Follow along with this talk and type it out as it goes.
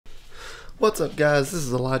What's up, guys? This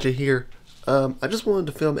is Elijah here. I just wanted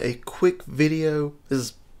to film a quick video. This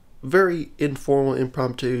is very informal,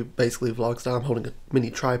 impromptu, basically vlog style. I'm holding a mini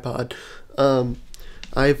tripod. I'm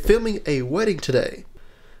filming a wedding today.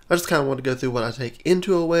 I just kind of want to go through what I take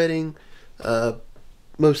into a wedding,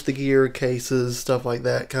 most of the gear, cases, stuff like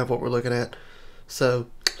that, kind of what we're looking at. So,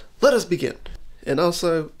 let us begin. And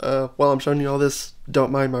also, while I'm showing you all this,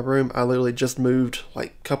 don't mind my room. I literally just moved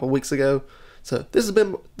like a couple weeks ago. So this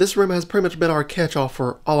room has pretty much been our catch-all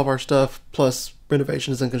for all of our stuff, plus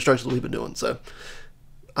renovations and construction that we've been doing. So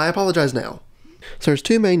I apologize now. So there's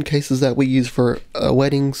two main cases that we use for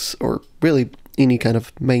weddings, or really any kind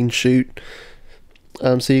of main shoot.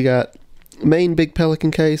 So you got main big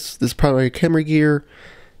Pelican case, this primary camera gear,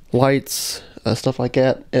 lights, stuff like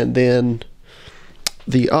that, and then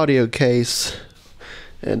the audio case.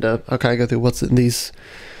 And I'll kind of go through what's in these.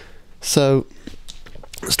 So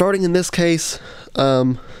starting in this case,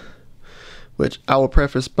 which I will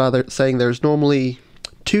preface by saying there's normally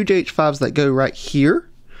two GH5s that go right here.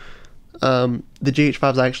 The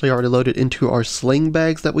GH5s are actually already loaded into our sling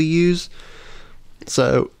bags that we use.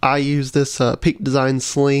 So I use this Peak Design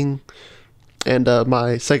sling, and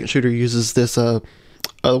my second shooter uses this other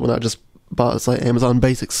one I just bought. It's like Amazon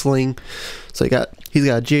Basic sling. So he's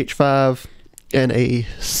got a GH5 and a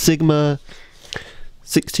Sigma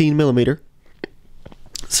 16mm.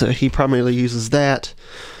 So he primarily uses that.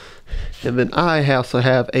 And then I also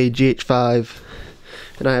have a GH5,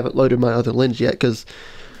 and I haven't loaded my other lens yet because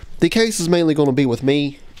the case is mainly going to be with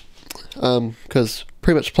me. Because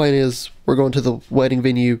pretty much the plan is we're going to the wedding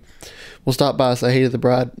venue, we'll stop by, say hey to the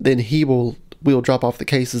bride, then we'll drop off the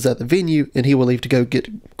cases at the venue, and he will leave to go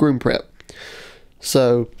get groom prep.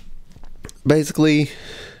 So basically,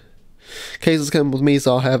 cases come with me,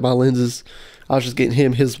 so I'll have my lenses. I was just getting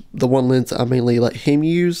him the one lens I mainly let him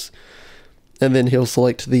use, and then he'll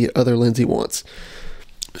select the other lens he wants.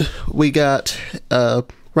 We got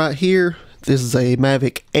right here, this is a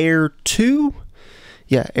Mavic Air 2.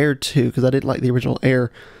 Yeah, Air 2, because I didn't like the original Air,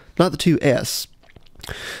 not the 2S.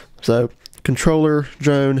 So, controller,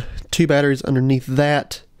 drone, two batteries underneath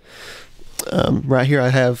that. Right here I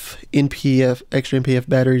have extra NPF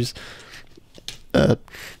batteries,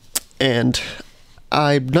 and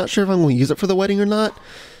I'm not sure if I'm going to use it for the wedding or not.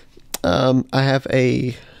 I have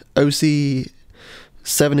a OC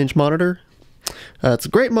 7-inch monitor. It's a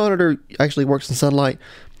great monitor, actually works in sunlight,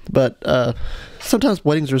 but sometimes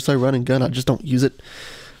weddings are so run and gun I just don't use it.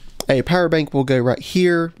 A power bank will go right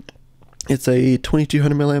here. It's a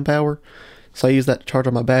 2200 milliamp hour, so I use that to charge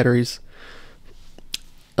on my batteries.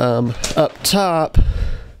 Up top,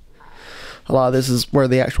 a lot of this is where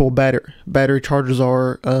the actual battery chargers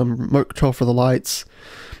are, remote control for the lights.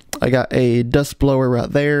 I got a dust blower right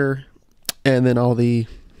there, and then all the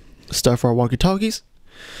stuff for our walkie-talkies.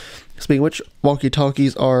 Speaking of which,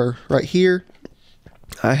 walkie-talkies are right here.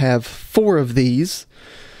 I have 4 of these,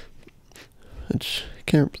 which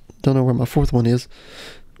don't know where my 4th one is.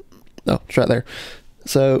 Oh, it's right there.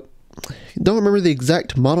 So, don't remember the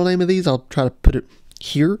exact model name of these. I'll try to put it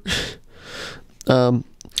here.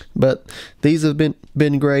 But these have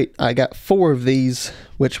been great. I got 4 of these,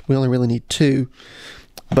 which we only really need 2.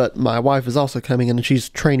 But my wife is also coming in, and she's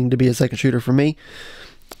training to be a second shooter for me.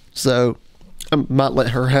 So I might let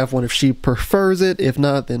her have one if she prefers it. If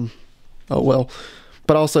not, then oh well.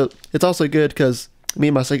 But also, it's also good because me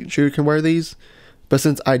and my second shooter can wear these. But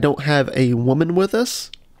since I don't have a woman with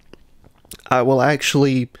us, I will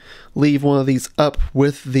actually leave one of these up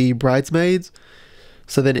with the bridesmaids.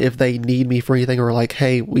 So then if they need me for anything, or like,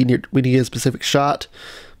 hey, we need a specific shot,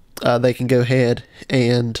 they can go ahead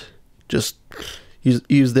and just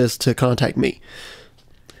use this to contact me.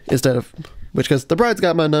 Instead of, because the bride's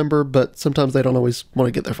got my number, but sometimes they don't always want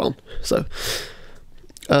to get their phone. So,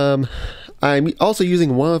 I'm also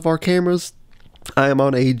using one of our cameras. I am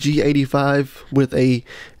on a G85 with a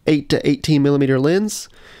 8 to 18 millimeter lens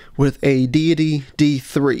with a Deity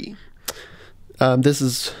D3. This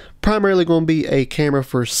is primarily going to be a camera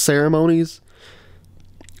for ceremonies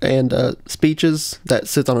and speeches that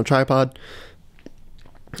sits on a tripod.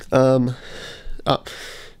 And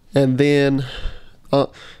then,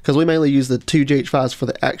 because we mainly use the 2 GH5s for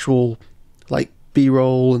the actual like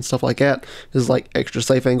B-roll and stuff like that, this is like extra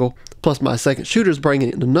safe angle. Plus my second shooter's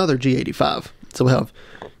bringing in another G85. So we have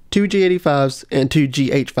 2 G85s and 2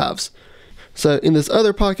 GH5s. So in this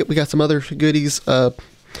other pocket we got some other goodies.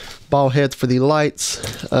 Ball heads for the lights,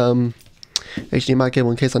 HDMI cable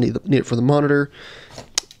in case I need it for the monitor,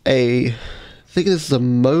 I think this is a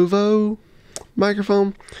Movo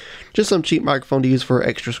microphone, just some cheap microphone to use for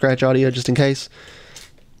extra scratch audio just in case.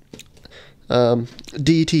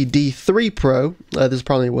 DT D3 Pro. This is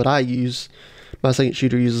probably what I use. My second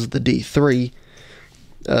shooter uses the D3.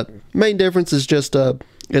 Main difference is just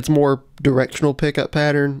it's more directional pickup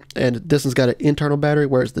pattern, and this one's got an internal battery,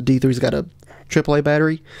 whereas the D3's got a AAA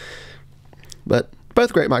battery. But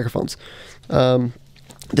both great microphones.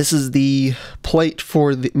 This is the plate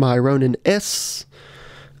for my Ronin S.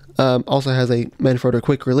 Also has a Manfrotto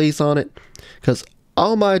quick release on it, because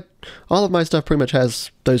all of my stuff pretty much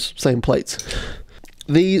has those same plates.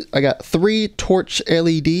 I got 3 torch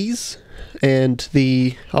LEDs and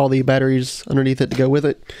all the batteries underneath it to go with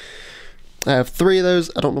it. I have 3 of those.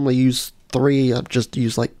 I don't normally use 3. I just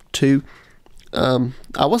use like 2. I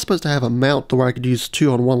was supposed to have a mount where I could use 2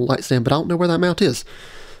 on one light stand, but I don't know where that mount is.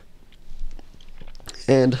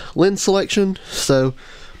 And lens selection. So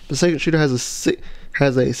the second shooter has a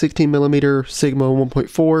 16mm Sigma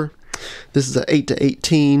 1.4. This is a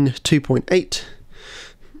 8-18 2.8.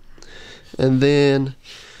 And then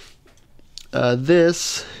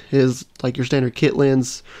this is like your standard kit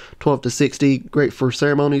lens, 12-60, great for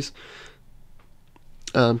ceremonies.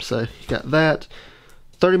 So you got that.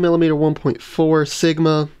 30mm 1.4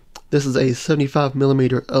 Sigma. This is a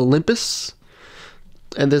 75mm Olympus.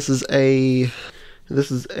 And this is a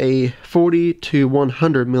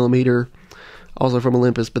 40-100mm, also from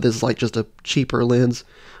Olympus, but this is like just a cheaper lens,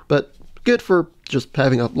 but good for just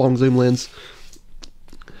having a long zoom lens.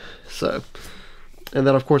 So, and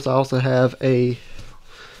then of course I also have I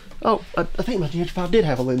think my GH5 did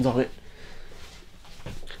have a lens on it.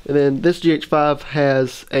 And then this GH5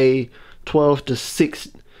 has a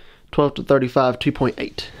 12-35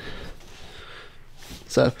 2.8.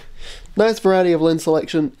 So, nice variety of lens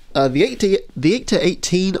selection. The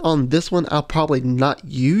 8-18 on this one I'll probably not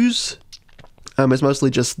use. It's mostly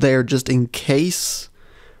just there just in case,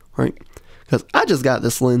 right? Because I just got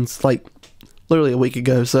this lens like literally a week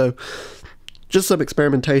ago, so just some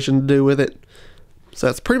experimentation to do with it. So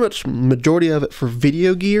that's pretty much majority of it for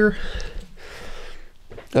video gear.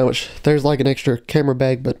 Which there's like an extra camera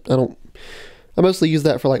bag, but I mostly use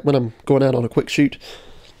that for like when I'm going out on a quick shoot.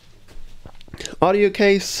 Audio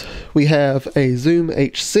case, we have a Zoom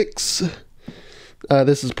H6.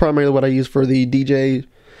 This is primarily what I use for the DJ,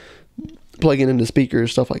 plugging into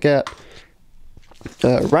speakers, stuff like that.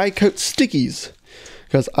 Ride coat stickies,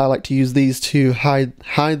 because I like to use these to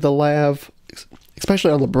hide the lav,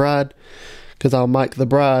 especially on the bride, because I'll mic the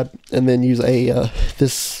bride and then use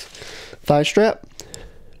this thigh strap.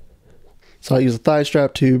 So I use a thigh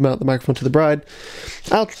strap to mount the microphone to the bride.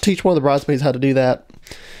 I'll teach one of the bridesmaids how to do that,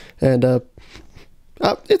 and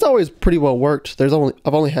it's always pretty well worked. I've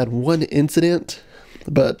only had one incident,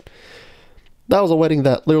 but that was a wedding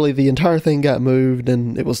that literally the entire thing got moved,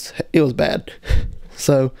 and it was bad.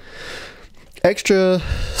 So extra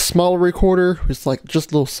smaller recorder, it's like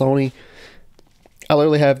just a little Sony. I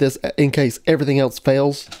literally have this in case everything else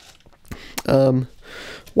fails.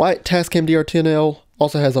 White Tascam DR10L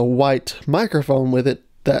also has a white microphone with it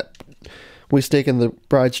that we stick in the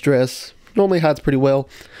bride's dress. Normally hides pretty well.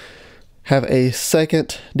 Have a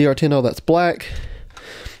second DR10L that's black,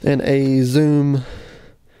 and a Zoom,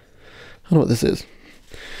 I don't know what this is,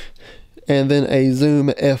 and then a Zoom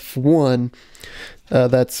F1.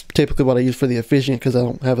 That's typically what I use for the Efficient, because I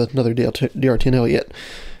don't have another DR10L yet.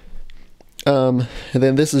 And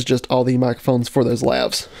then this is just all the microphones for those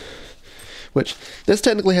lavs, which this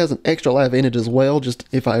technically has an extra lav in it as well, just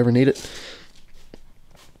if I ever need it.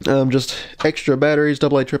 Just extra batteries,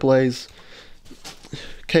 AA, AAAs,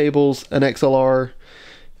 cables, an XLR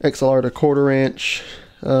to 1/4 inch,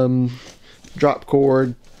 drop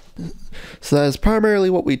cord. So that is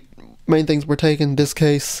primarily main things we're taking this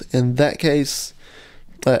case. In that case,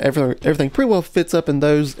 everything pretty well fits up in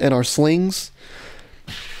those and our slings.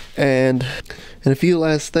 And a few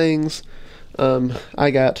last things.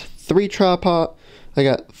 I got 3 tripods,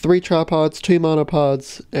 2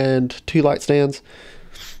 monopods, and 2 light stands.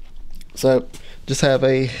 So just have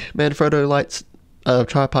a Manfrotto lights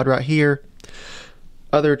tripod right here,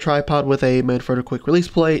 other tripod with a Manfrotto quick release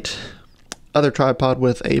plate, other tripod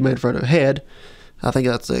with a Manfrotto head. I think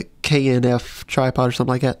that's a KNF tripod or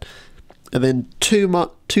something like that. And then two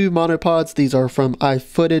monopods. These are from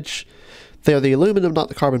iFootage. They're the aluminum, not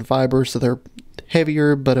the carbon fiber, so they're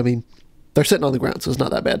heavier, but I mean, they're sitting on the ground, so it's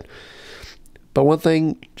not that bad. But one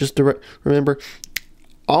thing just to remember,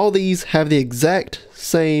 all these have the exact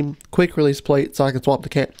same quick release plate, so I can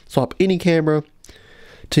swap any camera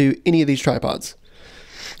to any of these tripods.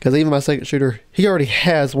 Because even my second shooter, he already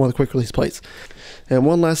has one of the quick release plates. And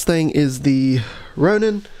one last thing is the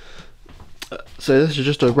Ronin. So this is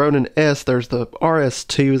just a Ronin S. There's the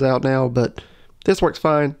RS2s out now, but this works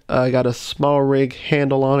fine. I got a small rig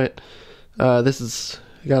handle on it. This is,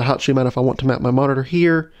 I got a hot shoe mount if I want to mount my monitor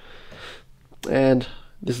here. And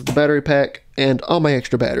this is the battery pack and all my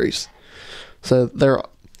extra batteries. So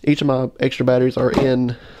each of my extra batteries are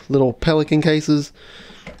in little Pelican cases.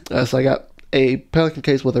 So I got a Pelican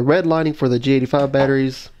case with a red lining for the G85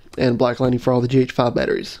 batteries and black lining for all the GH5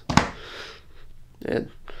 batteries.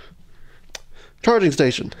 And charging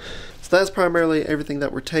station. So that's primarily everything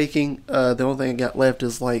that we're taking. The only thing I got left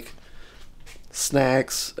is like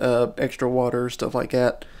snacks, extra water, stuff like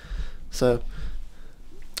that. So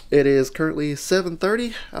it is currently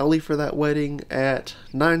 7:30. I'll leave for that wedding at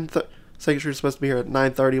 9:30. Secretary's supposed to be here at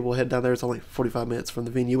 9:30. We'll head down there. It's only 45 minutes from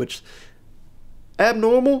the venue, which is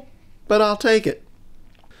abnormal, but I'll take it.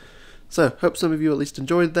 So, hope some of you at least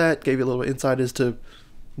enjoyed that. Gave you a little insight as to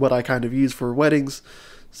what I kind of use for weddings.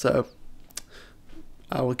 So,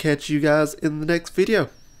 I will catch you guys in the next video.